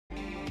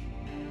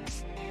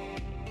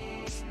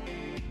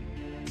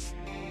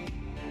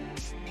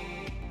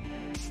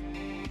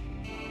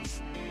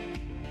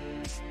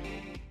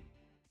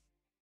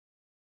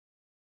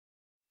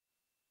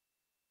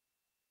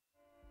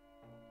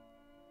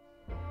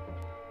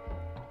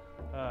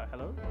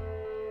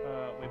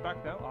we're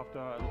back now after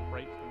a little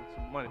break and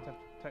some minor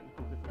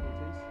technical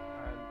difficulties,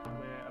 and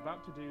we're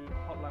about to do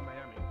Hotline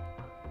Miami,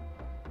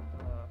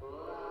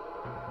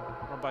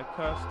 run by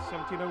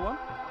Cursed1701.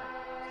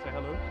 Say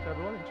hello to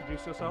everyone,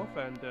 introduce yourself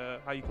and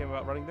how you came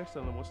about running this,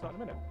 and then we'll start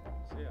in a minute.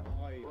 So yeah,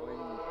 hi, I'm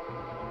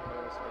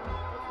Cursed from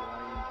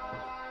Hotline.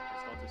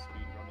 I started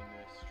speed running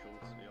this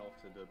shortly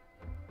after the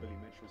Billy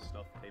Mitchell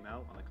stuff came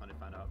out, and I kind of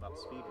found out about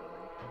speed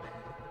running.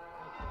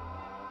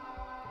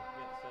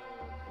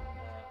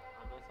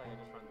 I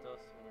just ran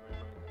DOS when we were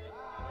running it.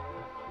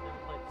 I've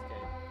never played this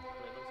game,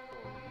 but it looks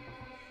cool.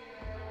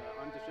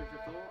 I'm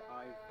Distributor.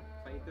 I've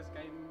played this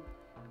game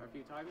a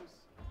few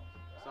times,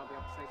 so I'll be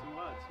able to say some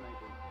words,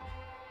 maybe.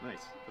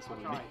 Nice, that's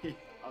what I'll we try.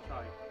 need. I'll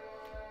try.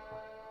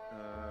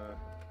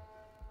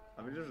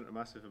 I mean, there's a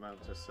massive amount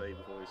to say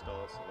before we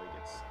start, so like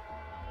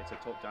it's a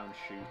top-down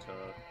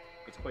shooter.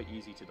 It's quite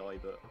easy to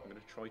die, but I'm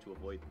going to try to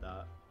avoid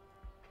that.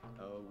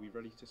 We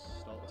ready to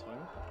start the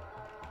timer?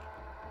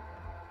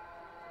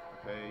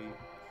 Okay.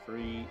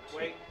 3, 2,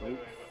 Wait.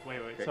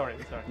 Okay. Sorry.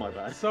 My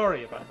bad.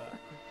 Sorry about that.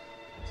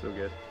 It's all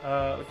good.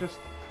 Just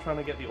trying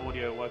to get the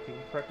audio working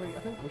correctly. I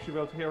think we should be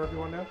able to hear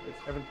everyone now.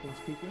 Everything's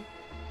peaking.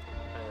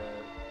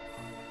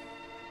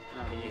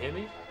 Can you hear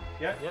me?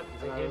 Yeah. Yep.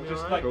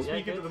 Just right? like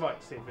speak into the mic.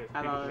 See if it.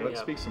 Hello.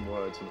 Let's speak some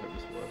words and hope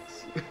this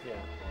works. Yeah.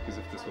 Because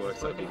if this works,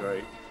 that'd be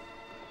great.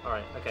 All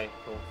right. Okay.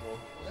 Cool.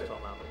 We'll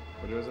stop loudly.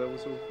 But was that all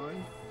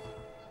fine?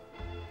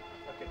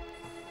 Okay.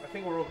 I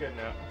think we're all good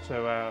now,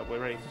 so we're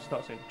ready to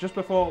start soon. Just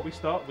before we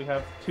start, we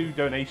have 2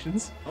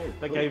 donations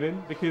that cool. came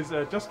in because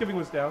Just Giving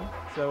was down.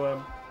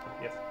 So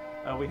yes,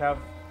 we have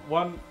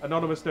one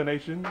anonymous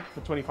donation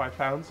for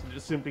 £25. It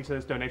just simply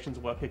says donations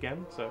work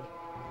again. So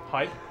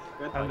hype.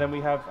 Good. And then we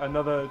have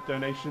another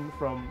donation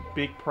from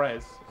Big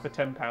Prez for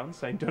 £10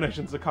 saying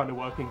donations are kind of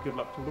working. Good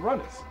luck to all the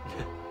runners.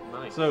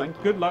 Nice. So Thank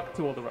you. good luck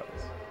to all the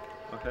runners.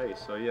 Okay,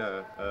 so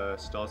yeah,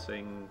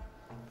 starting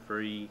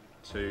 3,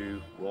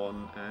 2,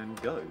 1,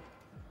 and go.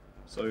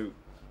 So,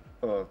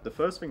 the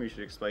first thing we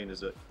should explain is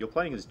that you're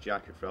playing as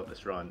Jacket throughout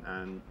this run,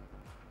 and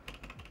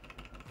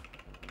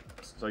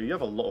so you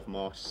have a lot of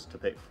masks to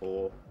pick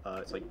for.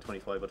 It's like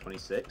 25 or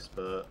 26,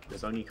 but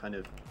there's only kind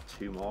of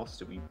 2 masks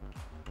that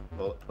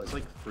well, it's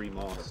like 3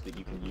 masks that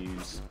you can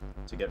use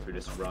to get through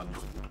this run.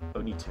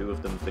 Only 2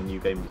 of them for New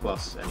Game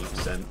Plus any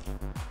 %.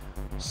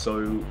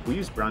 So we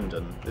use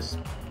Brandon, this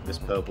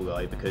purple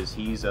guy, because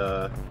he's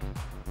I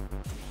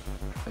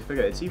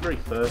forget, it's either a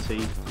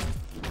 30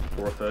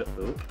 or a 30.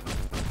 Oh,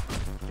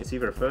 it's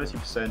either a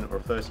 30% or a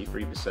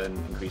 33%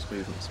 increased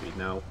movement speed.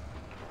 Now,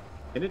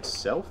 in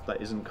itself,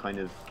 that isn't kind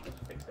of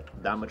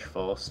that much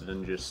faster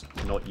than just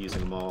not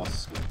using a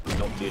mask,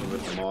 not dealing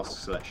with the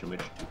mask selection,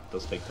 which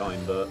does take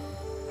time, but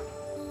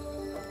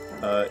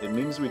it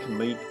means we can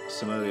make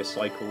some earlier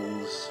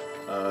cycles,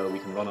 we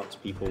can run up to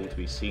people to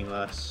be seen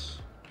less,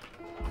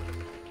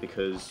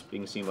 because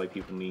being seen by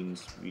people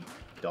means we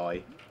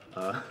die.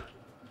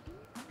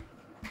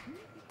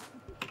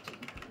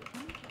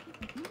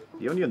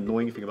 The only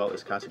annoying thing about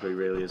this category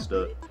really is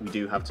that we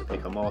do have to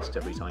pick our masks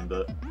every time,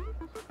 but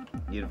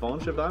the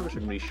advantage of that, which I'm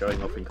going to be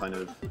showing off in kind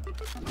of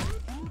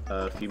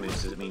a few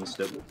minutes, is it means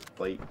that,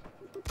 like,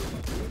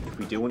 if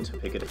we do want to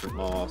pick a different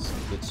mask,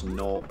 it's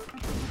not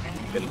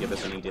going to give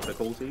us any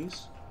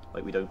difficulties.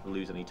 Like, we don't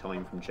lose any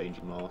time from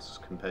changing masks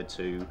compared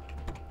to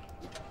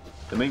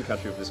the main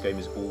category of this game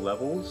is all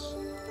levels,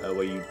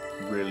 where you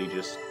really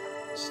just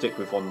stick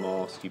with one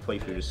mask, you play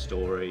through the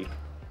story.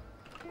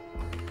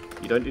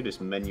 You don't do this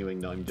menuing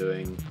that I'm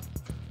doing,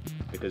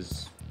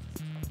 because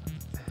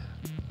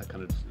that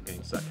kind of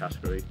against that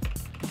category.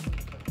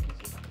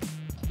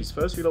 These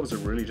first few levels are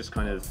really just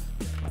kind of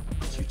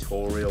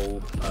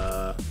tutorial,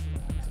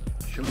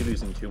 shouldn't be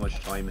losing too much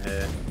time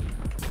here.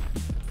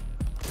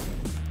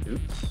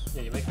 Oops.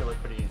 Yeah, you make it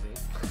look pretty easy.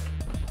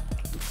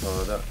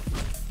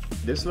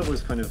 This level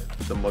is kind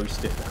of the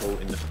most difficult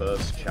in the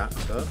first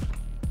chapter,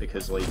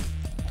 because like,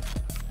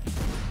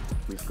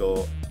 we've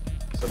got,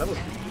 so that was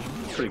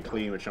pretty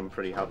clean, which I'm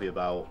pretty happy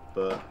about,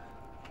 but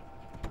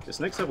this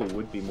next level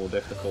would be more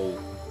difficult,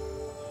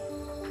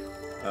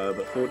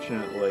 but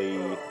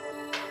fortunately,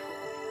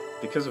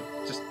 because of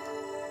just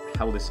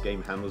how this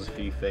game handles a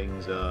few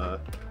things, we're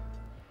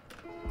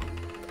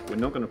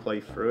not going to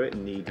play through it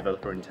in the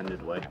developer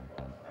intended way.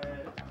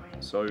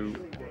 So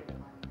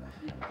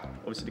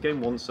obviously the game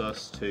wants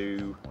us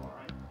to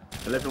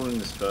kill everyone in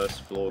this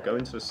first floor, go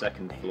into the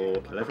second floor,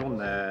 kill everyone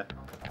there,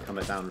 come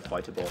back down and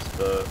fight a boss,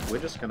 but we're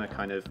just going to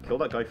kind of kill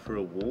that guy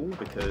through a wall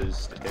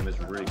because the game has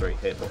really great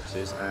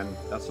hitboxes, and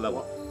that's the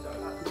level.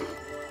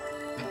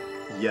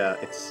 Yeah,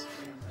 it's...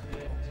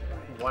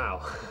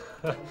 Wow.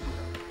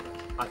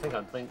 I think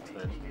I'm blinked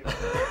then.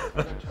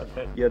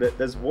 Yeah,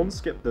 there's one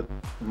skip that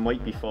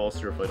might be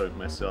faster if I don't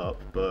mess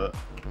up, but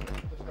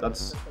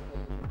that's...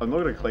 I'm not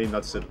going to claim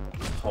that's a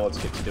hard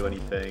skip to do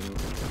anything.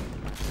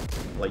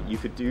 Like, you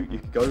could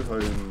go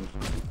home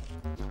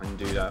and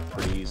do that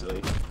pretty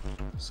easily.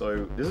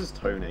 So this is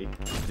Tony,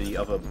 the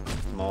other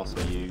mask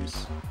I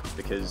use,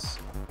 because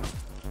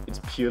it's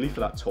purely for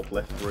that top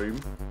left room.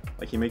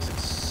 Like, he makes it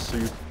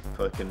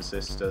super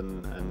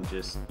consistent, and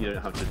just you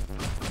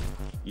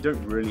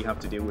don't really have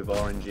to deal with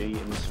RNG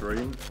in this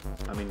room.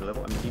 I mean,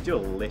 you do a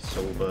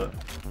little, but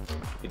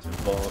it's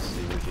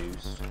vastly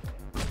reduced.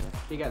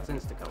 He gets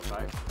insta-kills,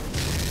 right?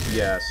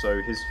 Yeah,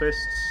 so his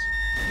fists...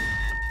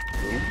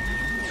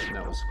 Ooh,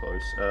 that was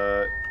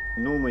close.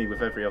 Normally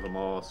with every other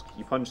mask,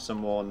 you punch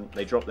someone,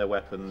 they drop their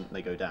weapon,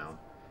 they go down.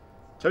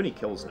 Tony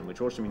kills them,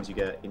 which also means you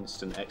get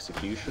instant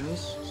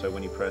executions. So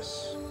when you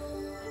press...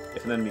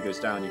 If an enemy goes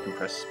down, you can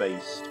press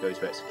space to go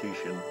to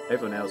execution.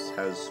 Everyone else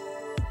has...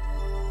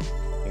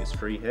 I think it's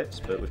 3 hits,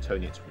 but with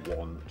Tony it's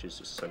 1, which is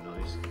just so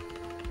nice.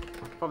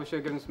 Probably should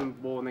have given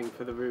some warning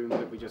for the room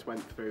that we just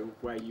went through,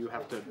 where you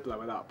have to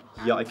blow it up.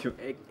 Yeah,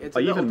 It's I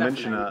a even little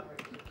mentioned that.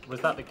 Was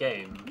that the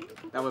game?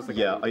 That was the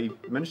Yeah, game.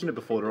 I mentioned it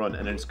before the run,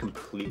 and then just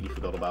completely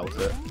forgot about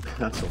it.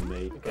 That's on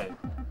me. Okay.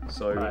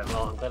 So... Alright,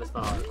 well, I'm glad it's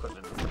not our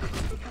equipment.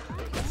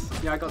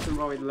 Yeah, I got some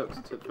worried looks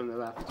from the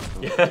left.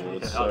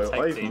 Lord, Our so tech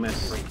I've team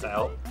messed... freaked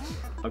out.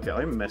 Okay,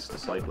 I messed the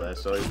cycle there,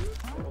 so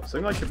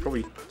something I should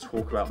probably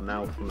talk about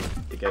now from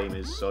the game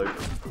is, so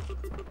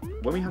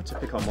when we have to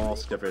pick our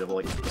mask every level,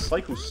 like, the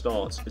cycle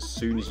starts as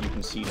soon as you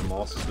can see the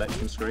mask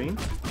selection screen,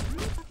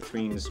 which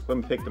means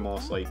when we pick the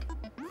mask, like,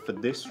 for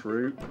this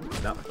route,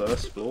 that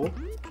first floor,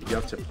 you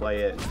have to play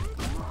it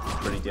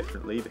pretty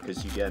differently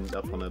because you end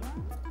up on a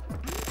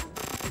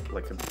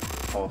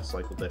half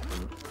cycle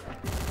different.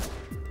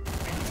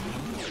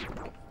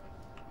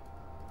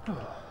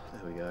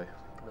 There we go.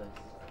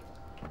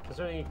 Nice. Is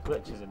there any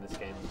glitches in this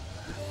game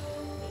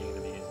that you're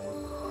going to be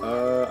using?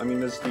 I mean,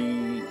 there's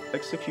the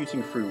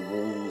executing through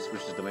walls,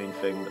 which is the main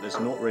thing, but there's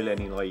not really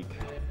any, like...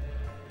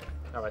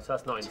 Alright, so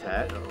that's not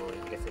intended, or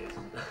I guess it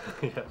isn't.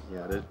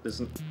 Yeah,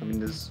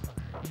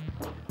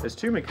 there's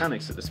 2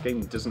 mechanics that this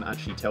game doesn't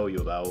actually tell you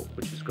about,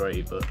 which is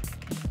great, but...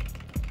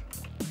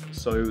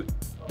 So,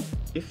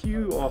 if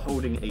you are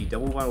holding a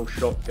double-barrel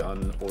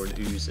shotgun or an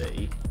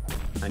Uzi,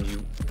 and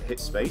you hit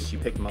space, you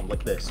pick them up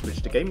like this,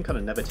 which the game kind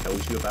of never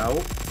tells you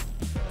about.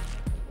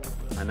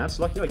 And that's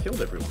lucky I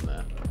killed everyone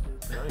there.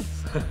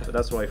 Nice. But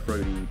that's why I throw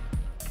the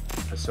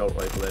assault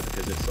rifle there,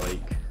 because it's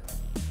like...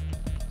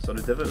 So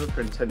the developer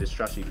intended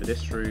strategy for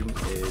this room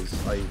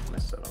is... I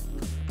messed that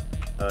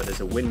up.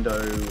 There's a window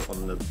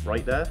on the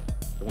right there.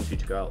 I want you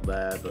to go out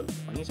there, but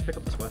I need to pick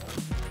up this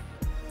weapon.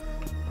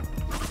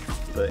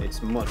 But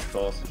it's much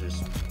faster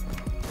just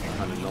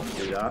kind of not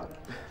do that.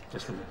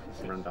 Just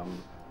run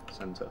down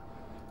center.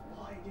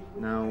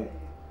 Now,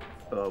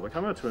 we're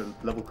coming up to a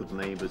level called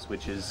Neighbours,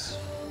 which is...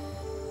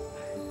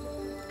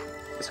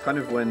 It's kind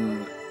of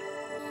when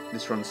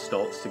this run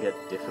starts to get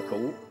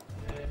difficult.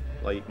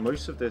 Like,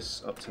 most of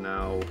this up to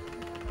now,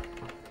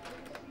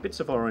 bits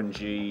of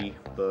RNG,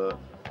 but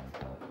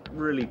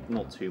really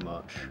not too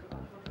much.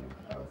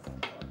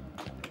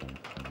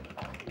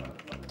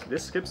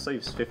 This skip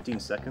saves 15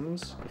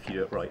 seconds if you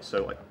do it right.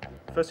 So,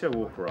 firstly I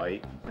walk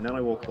right, and then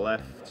I walk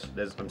left,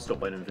 I'm stopped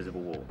by an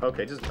invisible wall.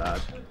 Okay, just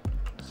bad.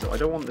 So I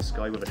don't want this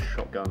guy with a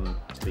shotgun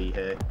to be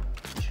here.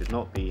 He should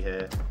not be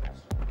here.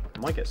 I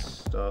might get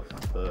stuff,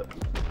 but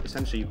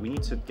essentially we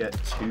need to get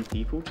 2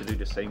 people to do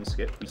the same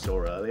skip we saw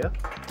earlier.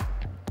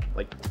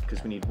 Like,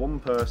 because we need 1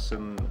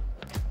 person...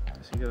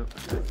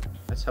 Okay,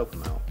 let's help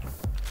him out.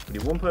 We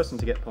need 1 person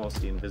to get past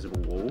the invisible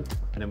wall,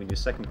 and then we need a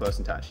 2nd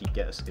person to actually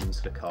get us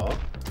into the car.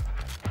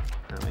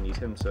 And I need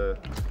him to...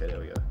 Okay, there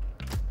we go.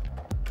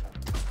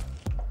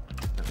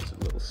 That was a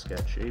little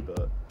sketchy,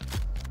 but...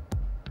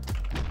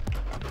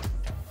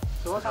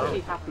 So what's actually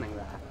happening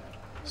there?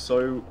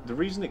 So, the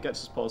reason it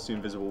gets us past the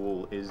invisible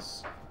wall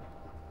is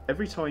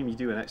every time you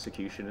do an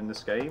execution in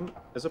this game,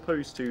 as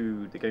opposed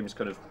to the game's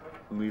kind of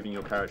moving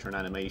your character and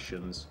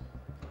animations,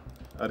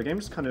 the game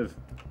just kind of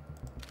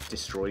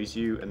destroys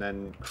you and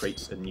then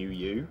creates a new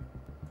you,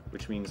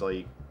 which means,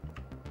 like,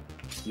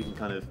 you can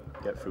kind of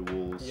get through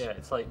walls. Yeah,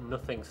 it's like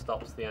nothing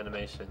stops the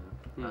animation,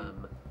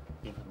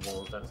 even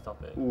walls don't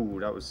stop it. Ooh,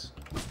 that was...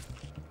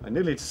 I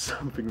nearly did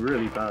something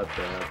really bad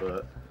there,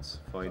 but it's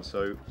fine.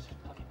 So,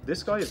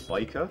 this guy is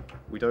Biker.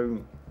 We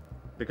don't...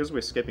 Because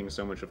we're skipping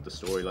so much of the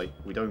story, like,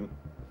 we don't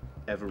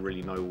ever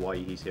really know why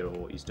he's here or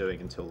what he's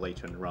doing until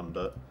later in the run,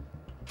 but...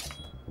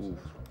 Ooh,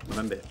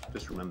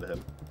 just remember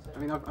him. I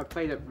mean, I've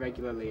played it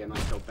regularly and I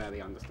still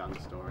barely understand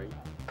the story.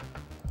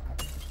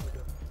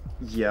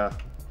 Yeah,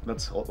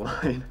 that's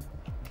Hotline.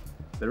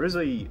 There is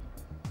a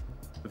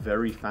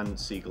very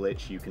fancy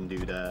glitch you can do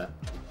there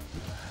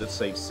that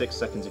saves 6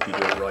 seconds if you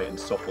do it right and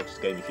softwatch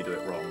the game if you do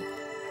it wrong.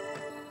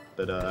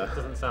 But It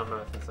doesn't sound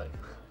marathon safe.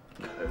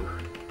 no.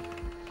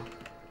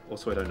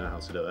 Also, I don't know how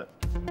to do it.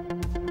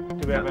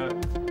 Do we have a...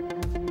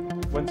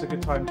 When's a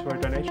good time to our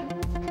donation?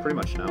 Pretty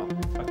much now.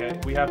 Okay,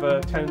 we have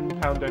a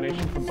 £10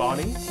 donation from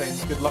Barney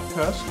saying, "Good luck,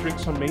 Curse.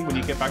 Drinks on me when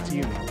you get back to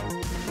uni."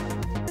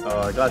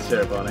 Glad to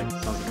hear it, Barney.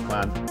 Sounds like a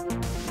plan.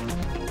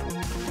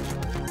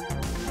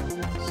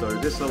 So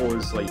this level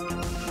is, like,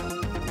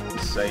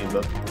 insane,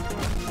 but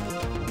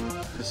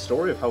the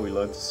story of how we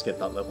learned to skip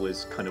that level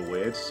is kind of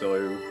weird.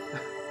 So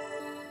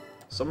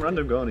some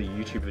random guy on a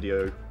YouTube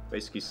video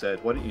basically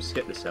said, "Why don't you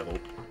skip this level?"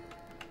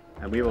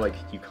 And we were like,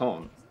 "You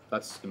can't."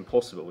 that's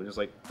impossible. And it was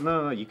like,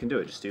 no, you can do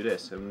it, just do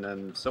this. And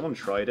then someone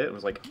tried it and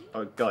was like,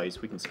 oh,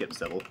 guys, we can skip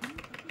this level.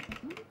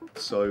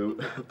 So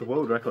the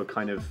world record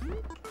kind of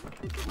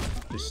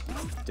just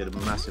did a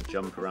massive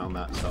jump around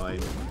that time.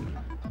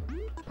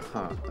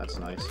 Huh, that's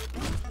nice.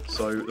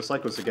 So the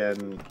cycles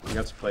again, you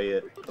have to play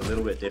it a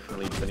little bit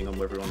differently depending on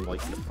whether you're on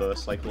like the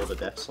first cycle or the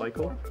death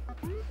cycle.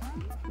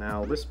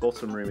 Now this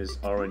bottom room is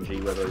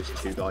RNG where those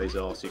two guys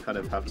are, so you kind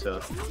of have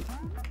to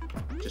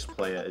just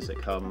play it as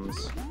it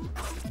comes.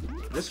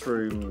 This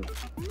room,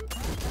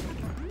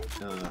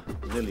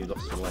 nearly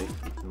lost a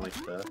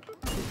life there.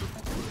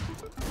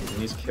 You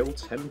need to kill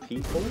 10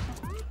 people,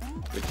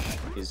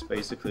 which is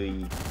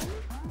basically,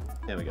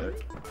 there we go.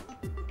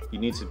 You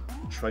need to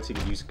try to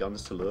use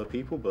guns to lure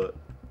people, but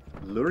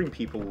luring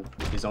people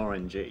is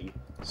RNG,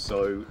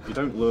 so you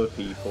don't lure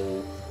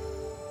people,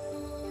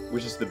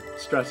 which is the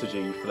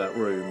strategy for that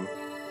room,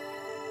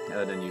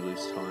 and then you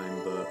lose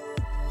time, but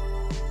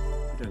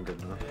you're doing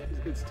good enough.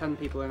 It's 10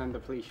 people in and the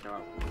police show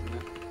up, isn't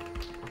it?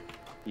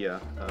 Yeah,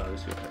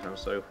 let's see if I can.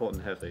 So hot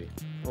and heavy.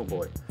 Oh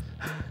boy.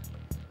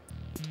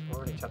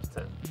 Already chapter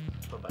 10.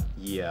 Not bad.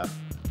 Yeah.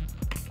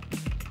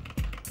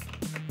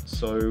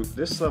 So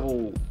this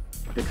level,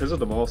 because of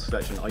the mask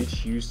selection, I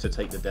choose to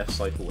take the death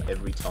cycle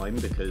every time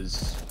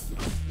because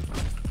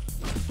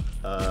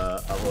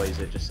otherwise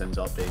it just ends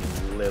up being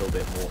a little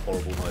bit more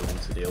horrible than I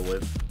want to deal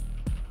with.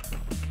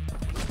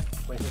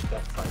 Where's the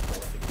death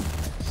cycle?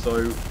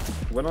 So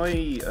when I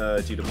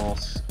do the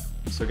masks,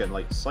 so again,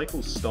 like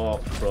cycles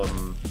start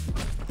from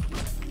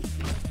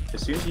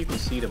as soon as you can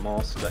see the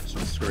mask selection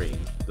screen,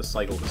 the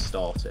cycle has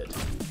started.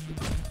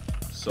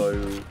 So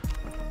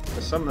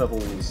for some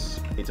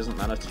levels, it doesn't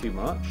matter too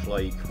much.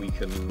 Like we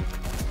can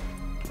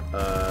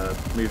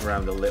move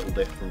around a little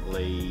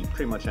differently,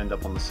 pretty much end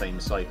up on the same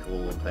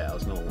cycle and play it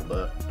as normal.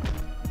 But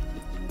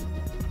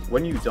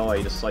when you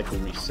die, the cycle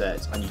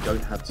resets, and you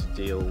don't have to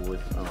deal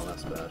with. Oh,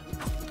 that's bad.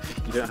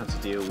 You don't have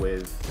to deal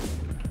with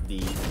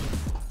the.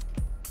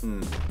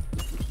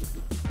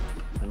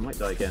 I might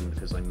die again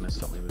because I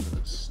messed up my movement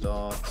at the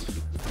start.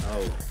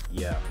 Oh,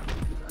 yeah.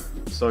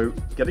 So,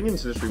 getting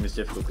into this room is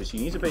difficult because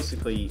you need to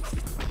basically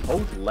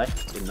hold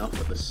left enough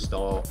at the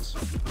start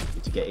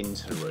to get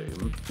into the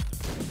room,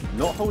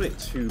 not hold it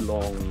too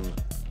long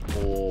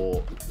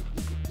or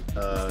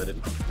the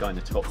guy in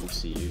the top will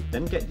see you,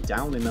 then get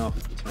down enough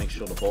to make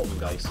sure the bottom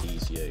guy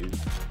sees you,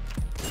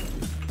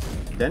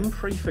 then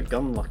pray for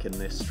gun luck in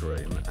this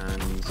room,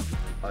 and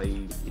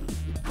I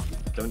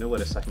don't know where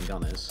the second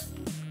gun is.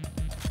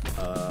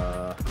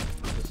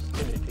 There's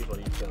too many people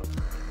you kill.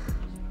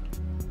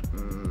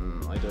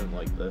 I don't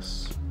like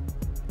this.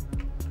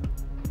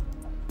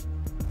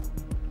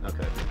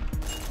 Okay.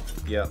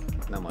 Yeah,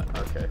 never mind.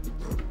 Okay.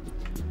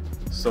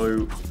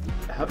 So,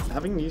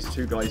 having these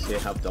two guys here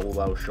have double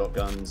barrel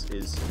shotguns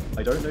is,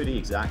 I don't know the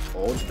exact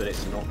odds, but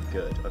it's not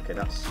good. Okay,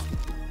 that's,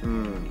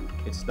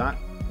 it's that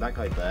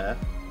guy there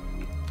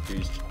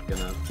who's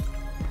gonna,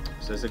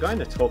 so there's a guy in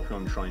the top who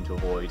I'm trying to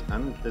avoid,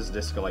 and there's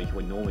this guy who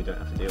I normally don't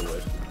have to deal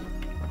with.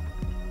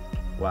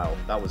 Wow,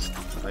 that was,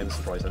 I'm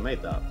surprised I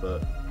made that,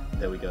 but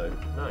there we go.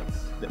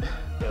 Nice.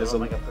 There's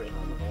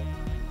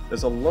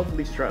a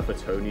lovely strat for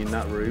Tony in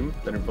that room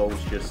that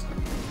involves just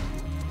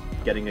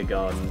getting a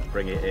gun,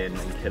 bring it in,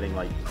 and killing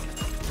like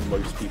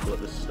most people at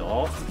the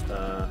start.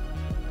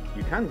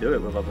 You can do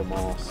it with other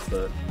masks,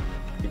 but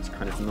it's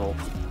kind of not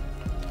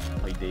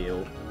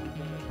ideal.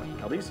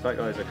 Now these fat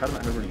guys I kind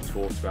of haven't really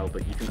talked about,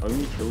 but you can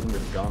only kill them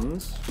with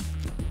guns.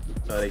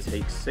 They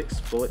take 6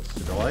 bullets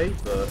to die,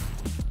 but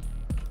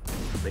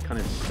they kind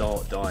of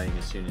start dying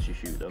as soon as you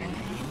shoot them.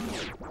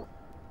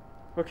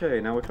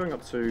 Okay, now we're coming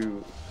up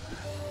to,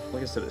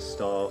 like I said at the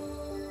start,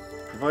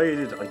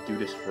 provided I do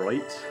this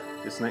right,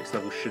 this next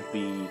level should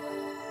be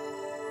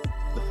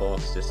the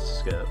fastest to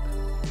skip.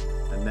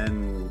 And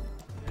then,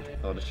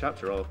 the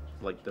chapter,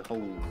 like the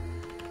whole...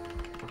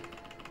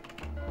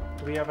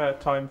 Do we have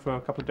time for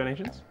a couple of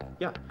donations?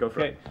 Yeah, go for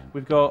it.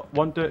 We've got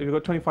we've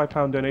got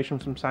 £25 donation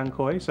from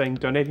Sankoi saying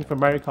donating for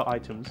America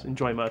items.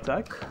 Enjoy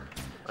Murtag.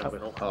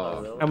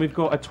 And we've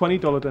got a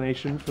 $20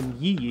 donation from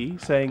Yi Yi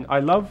saying, I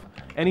love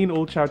any and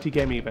all charity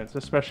gaming events,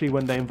 especially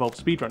when they involve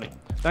speedrunning.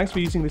 Thanks for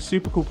using this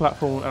super cool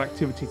platform and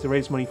activity to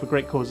raise money for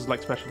great causes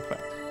like Special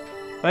Effect.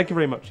 Thank you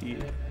very much, Yi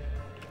Yi.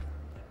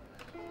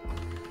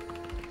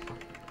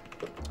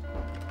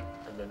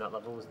 And then that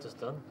level was just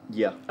done?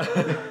 Yeah.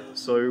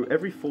 So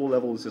every 4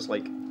 levels is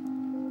like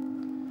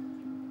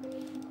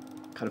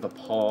kind of a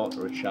part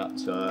or a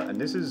chapter, and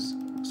this is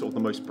sort of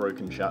the most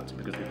broken chapter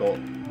because we've got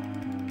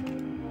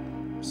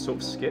sort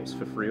of skips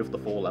for 3 of the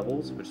 4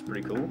 levels, which is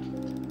pretty cool.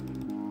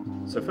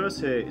 So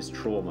first here is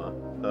Trauma.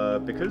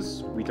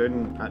 Because we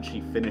don't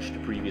actually finish the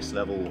previous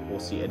level or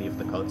see any of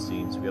the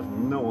cutscenes, we have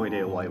no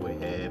idea why we're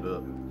here,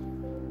 but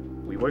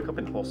we woke up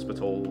in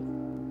hospital,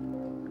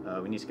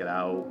 we need to get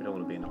out, we don't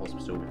want to be in the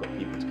hospital, we've got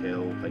people to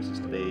kill, places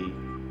to be.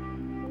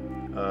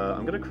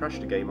 I'm going to crash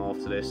the game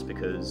after this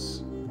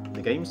because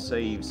the game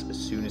saves as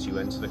soon as you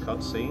enter the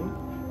cutscene,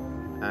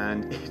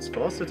 and it's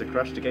faster to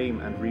crash the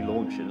game and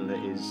relaunch it than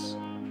it is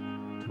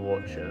to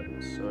watch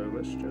it, so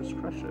let's just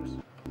crash this.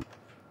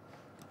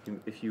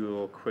 if you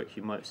were quick,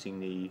 you might have seen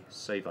the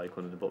save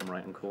icon in the bottom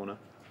right-hand corner.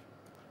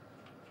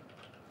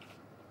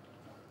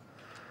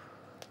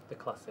 The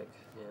classic,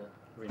 yeah.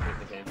 Reboot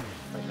the game.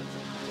 Like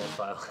that's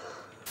file.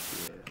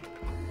 Yeah.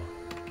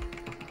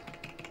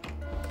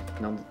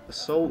 Now,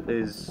 Assault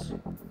is...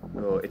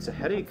 Oh, it's a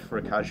headache for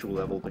a casual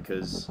level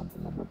because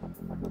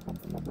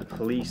the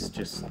police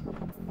just...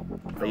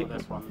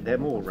 They're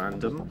more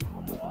random.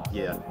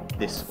 Yeah,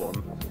 this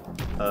one.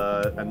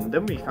 And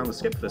then we found the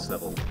skip for this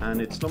level,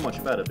 and it's not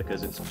much better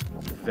because it's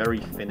very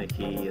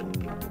finicky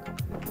and...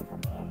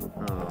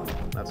 Oh,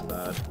 that's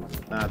bad.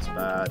 That's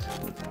bad.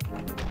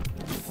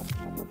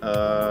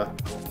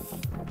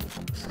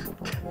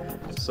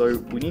 So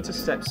we need to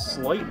step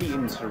slightly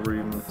into the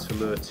room to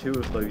lure 2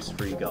 of those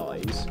 3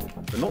 guys,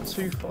 but not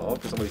too far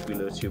because otherwise we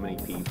lure too many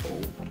people.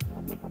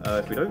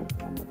 If we don't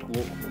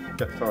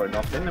get far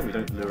enough in, then we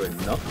don't lure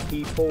enough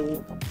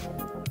people,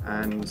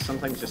 and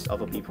sometimes just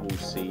other people will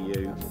see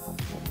you.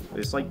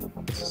 It's like,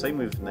 it's the same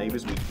with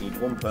neighbours. We need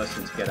one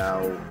person to get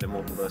out, then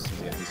one person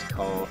to get in his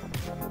car.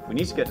 We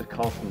need to get the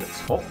car from the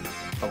top,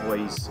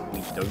 otherwise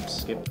we don't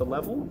skip the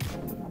level.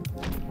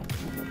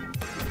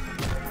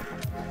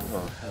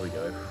 Oh, there we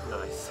go.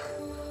 Nice.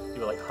 You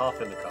were like half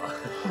in the car.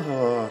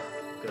 Oh,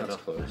 Good that's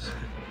enough. close.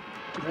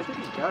 Where did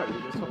he go? He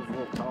just sort of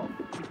walked off.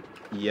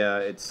 Yeah,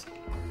 it's...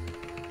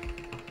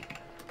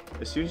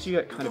 As soon as you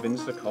get kind of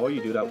into the car,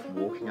 you do that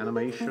walking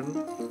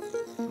animation.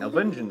 Now,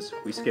 Vengeance,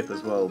 we skip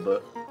as well,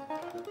 but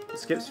it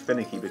skip's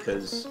finicky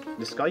because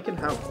this guy can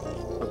have...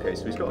 Okay,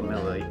 so he's got a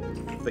melee,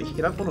 but he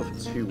can have one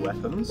of 2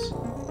 weapons.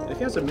 And if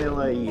he has a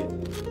melee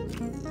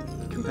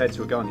compared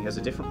to a gun, he has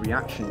a different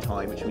reaction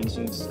time, which means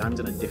you need to stand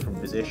in a different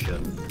position.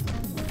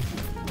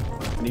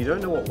 And you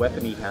don't know what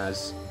weapon he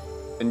has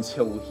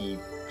until he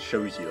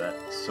shows you it,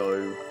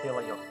 so... I feel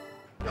like your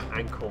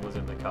ankle was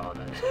in the car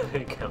then.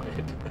 It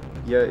counted.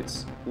 Yeah,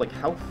 it's like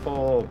how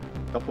far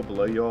up or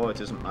below you are, it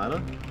doesn't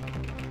matter.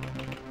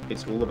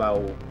 It's all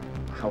about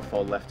how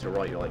far left to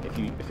right you're. Like if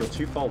you're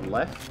too far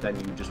left, then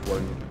you just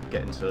won't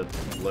get into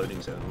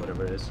loading zone or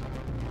whatever it is.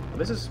 But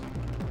this is...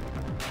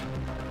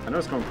 I know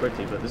it's gone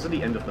quickly, but this is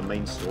the end of the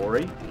main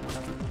story.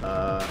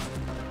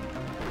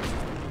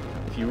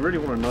 If you really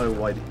want to know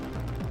why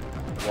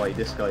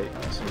this guy,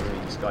 some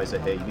of these guys are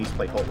here, you need to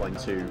play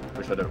Hotline 2,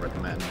 which I don't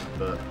recommend,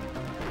 but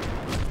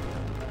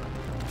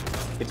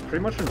it's pretty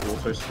much an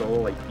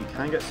auto-scroll. Like, you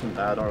can get some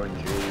bad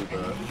RNG,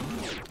 but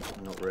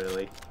not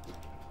really.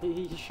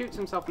 He shoots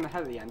himself in the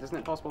head at the end. Isn't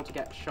it possible to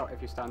get shot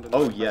if you stand in?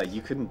 Oh yeah,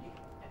 you can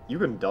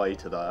die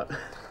to that.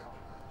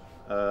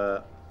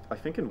 I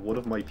think in one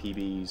of my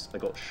PBs I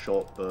got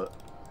shot but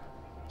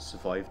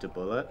survived a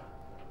bullet.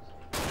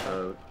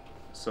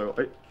 So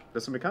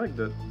there's a mechanic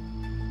that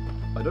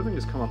I don't think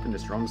has come up in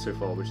this run so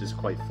far, which is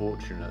quite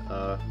fortunate.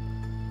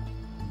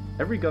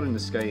 Every gun in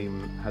this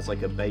game has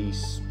like a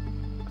base,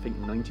 I think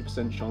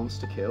 90% chance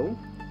to kill.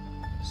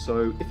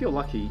 So if you're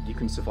lucky, you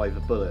can survive a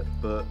bullet,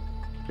 but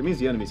it means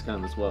the enemies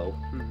can as well,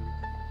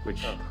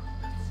 which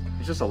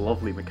is just a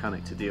lovely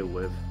mechanic to deal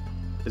with,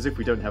 as if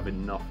we don't have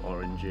enough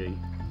RNG.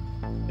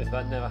 If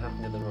that never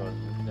happened in the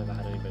run, we've never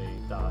had anybody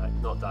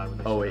not die when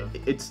they should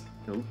have. It's...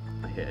 Oh,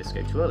 I hit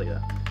escape too early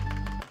there.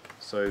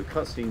 So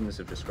cutscenes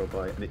have just scrolled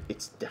by, and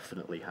it's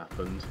definitely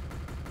happened.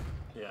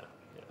 Yeah.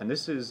 And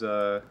this is,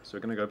 so we're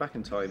going to go back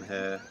in time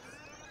here.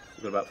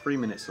 We've got about 3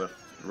 minutes left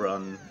to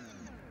run,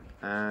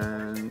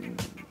 and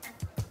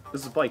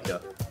this is a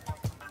biker.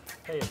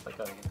 Hey, it's like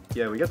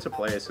Yeah, we get to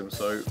play as him,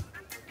 so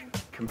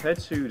compared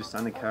to the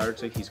standard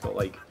character, he's got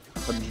like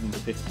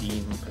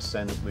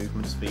 115%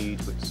 movement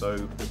speed,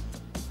 so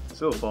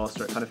it's a little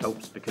faster. It kind of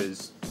helps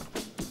because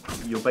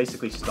you're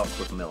basically stuck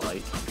with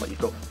melee. Like, you've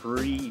got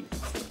 3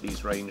 of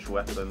these ranged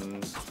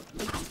weapons,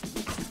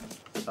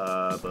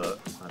 but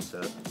that's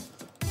it.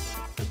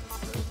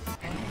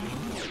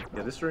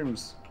 Yeah, this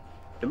room's...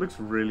 It looks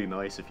really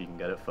nice if you can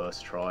get it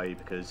first try,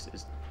 because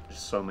it's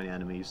just so many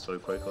enemies so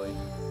quickly.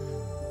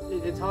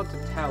 It's hard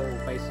to tell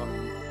based on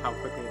how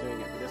quickly you're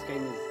doing it, but this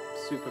game is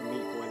super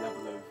Meat Boy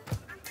level of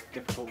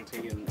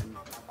difficulty and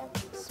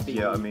speed.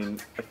 Yeah, I mean,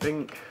 I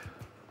think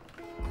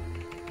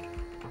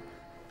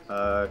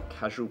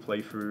casual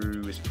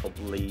playthrough is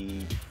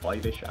probably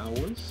 5-ish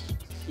hours.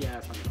 Yeah,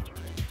 something like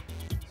that.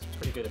 It's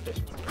pretty good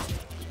efficiency.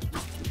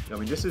 I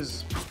mean, this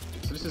is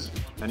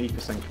any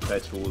percent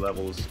compared to all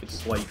levels.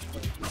 It's like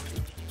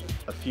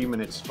a few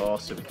minutes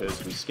faster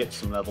because we skip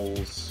some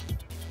levels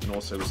and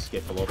also we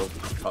skip a lot of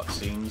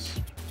cutscenes.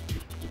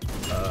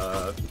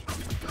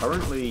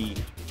 Currently,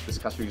 this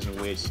category is in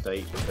a weird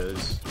state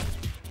because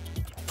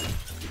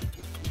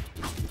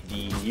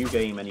the new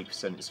game any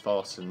percent is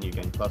faster than new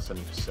game plus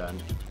any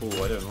percent.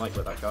 Oh, I don't like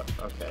what that guy...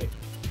 Okay.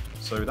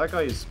 So that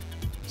guy is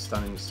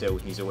standing still,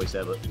 he's always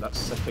there, but that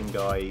second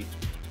guy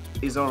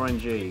is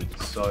RNG,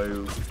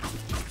 so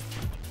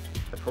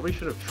I probably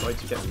should have tried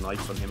to get a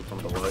knife on him from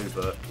below,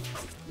 but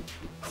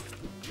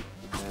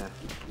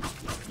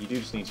you do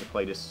just need to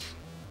play this.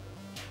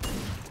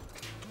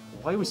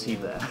 Why was he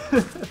there?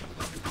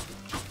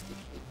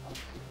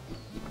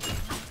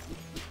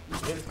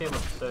 This game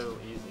was so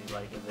easy.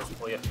 like,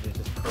 all you have to do is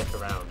just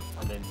click around,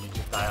 and then you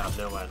just die out of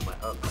nowhere, and I'm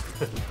like, oh.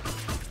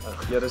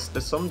 Yeah, there's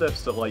some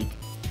devs that like...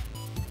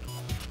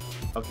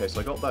 Okay, so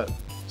I got that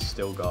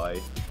still guy.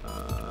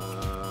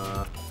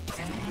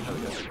 There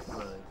we go.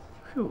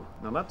 Whew,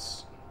 now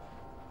that's...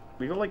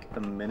 We got like a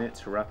minute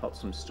to wrap up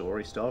some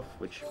story stuff,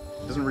 which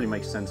doesn't really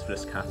make sense for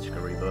this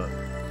category, but...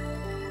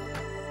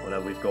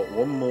 Whatever, we've got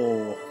one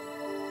more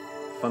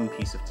fun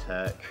piece of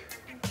tech.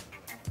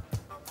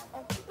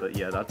 But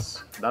yeah,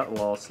 that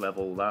last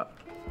level, that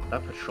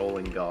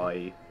patrolling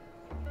guy,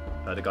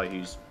 the guy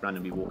who's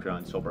randomly walking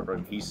around the top of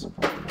room, he's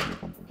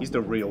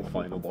the real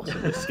final boss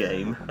of this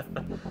game.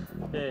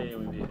 Hey,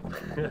 we beat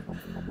it.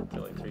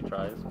 Took like 3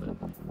 tries, but...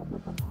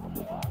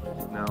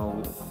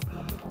 Now,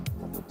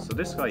 so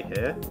this guy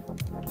here,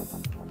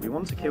 we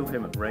want to kill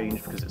him at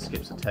range because it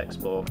skips the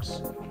text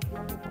box.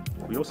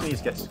 We also need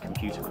to get to the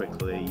computer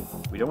quickly.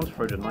 We don't want to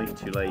throw the knife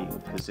too late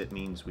because it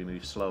means we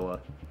move slower.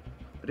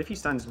 But if he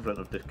stands in front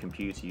of the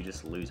computer, you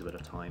just lose a bit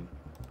of time.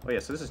 Oh yeah,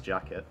 so this is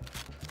Jacket.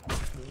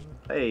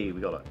 Hey, we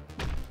got it.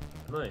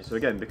 Nice. So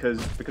again, because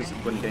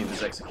when the game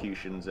does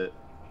executions, it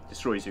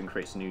destroys you and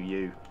creates a new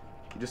you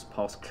just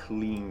pass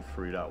clean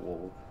through that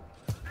wall.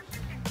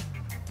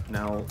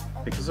 Now,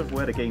 because of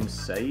where the game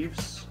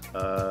saves,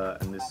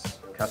 and this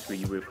category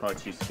you were required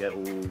to use to get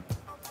all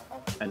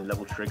end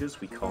level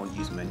triggers, we can't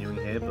use menuing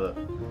here, but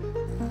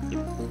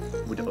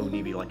it would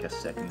only be like a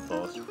second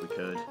faster if we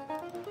could.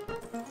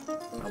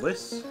 Now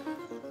there's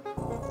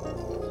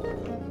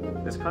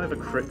kind of a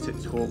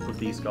cryptic talk with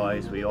these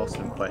guys. We ask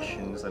them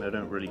questions and they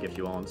don't really give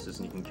you answers,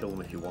 and you can kill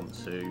them if you want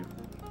to.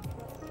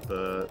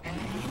 But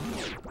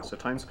so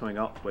time's coming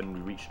up when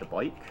we reach the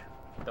bike.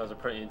 That was a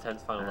pretty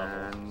intense final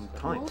level. And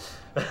time.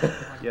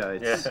 Yeah,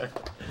 it's... Yeah.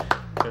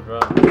 Good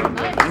run.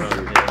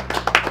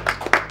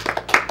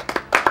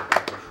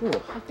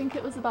 I think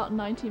it was about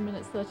 19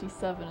 minutes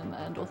 37 in the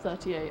end, or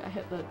 38. I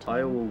hit the time.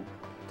 I will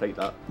take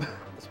that.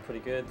 That's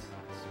pretty good.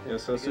 Yeah,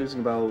 so I was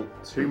losing about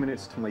 2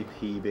 minutes to my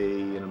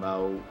PB and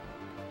about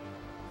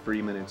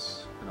 3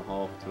 minutes and a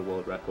half to the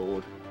world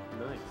record.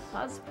 Nice.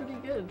 That's pretty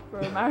good for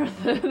a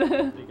marathon.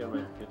 You go,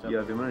 mate. Good job.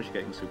 Yeah, we managed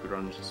to get some good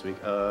runs this week.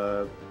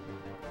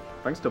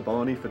 Thanks to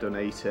Barney for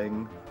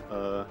donating.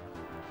 That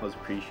was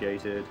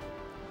appreciated.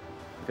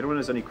 If anyone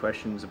has any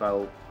questions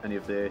about any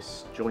of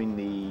this, join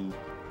the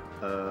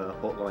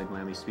Hotline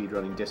Miami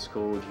Speedrunning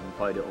Discord. You can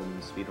find it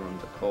on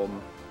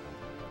speedrun.com.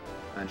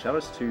 And shout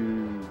outs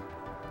to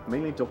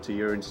mainly Dr.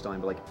 Urenstein,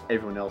 but like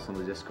everyone else on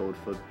the Discord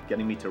for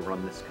getting me to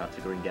run this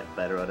category and get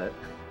better at it.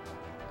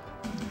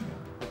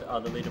 Are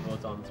the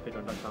leaderboards on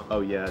speedrun.com?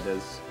 Oh yeah,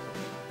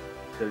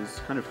 there's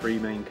kind of 3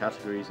 main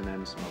categories and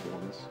then some other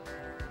ones.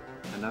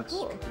 And that's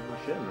cool. pretty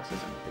much it, unless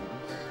there's anything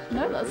else.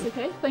 No, that's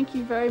okay. Thank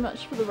you very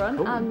much for the run.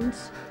 Cool. And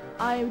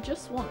I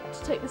just want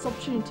to take this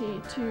opportunity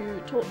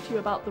to talk to you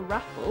about the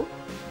raffle.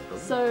 Cool.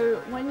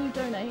 So when you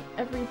donate,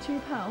 every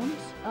 £2,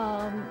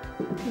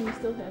 can you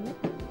still hear me?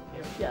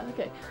 Yeah,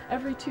 okay.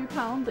 Every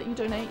 £2 that you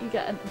donate, you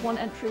get one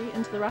entry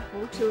into the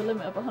raffle to a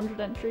limit of 100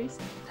 entries.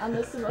 And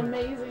there's some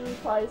amazing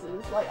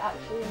prizes, like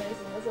actually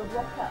amazing. There's a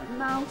Rocket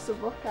mouse, a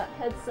Rocket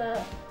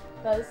headset,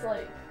 there's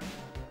like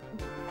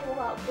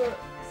pull-out books,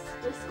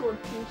 Discord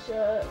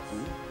t-shirts,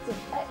 some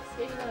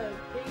X-Gamer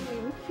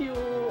gaming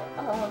fuel.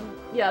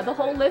 Yeah, the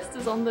whole list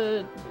is on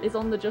the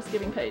Just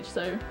Giving page,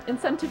 so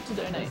incentive to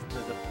donate.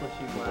 There's a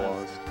pushy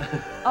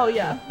WASD. Oh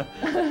yeah.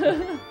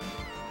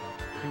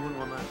 Who wouldn't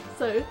want that?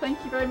 So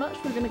thank you very much.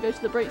 We're going to go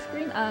to the break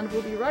screen and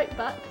we'll be right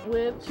back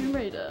with Tomb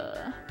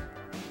Raider.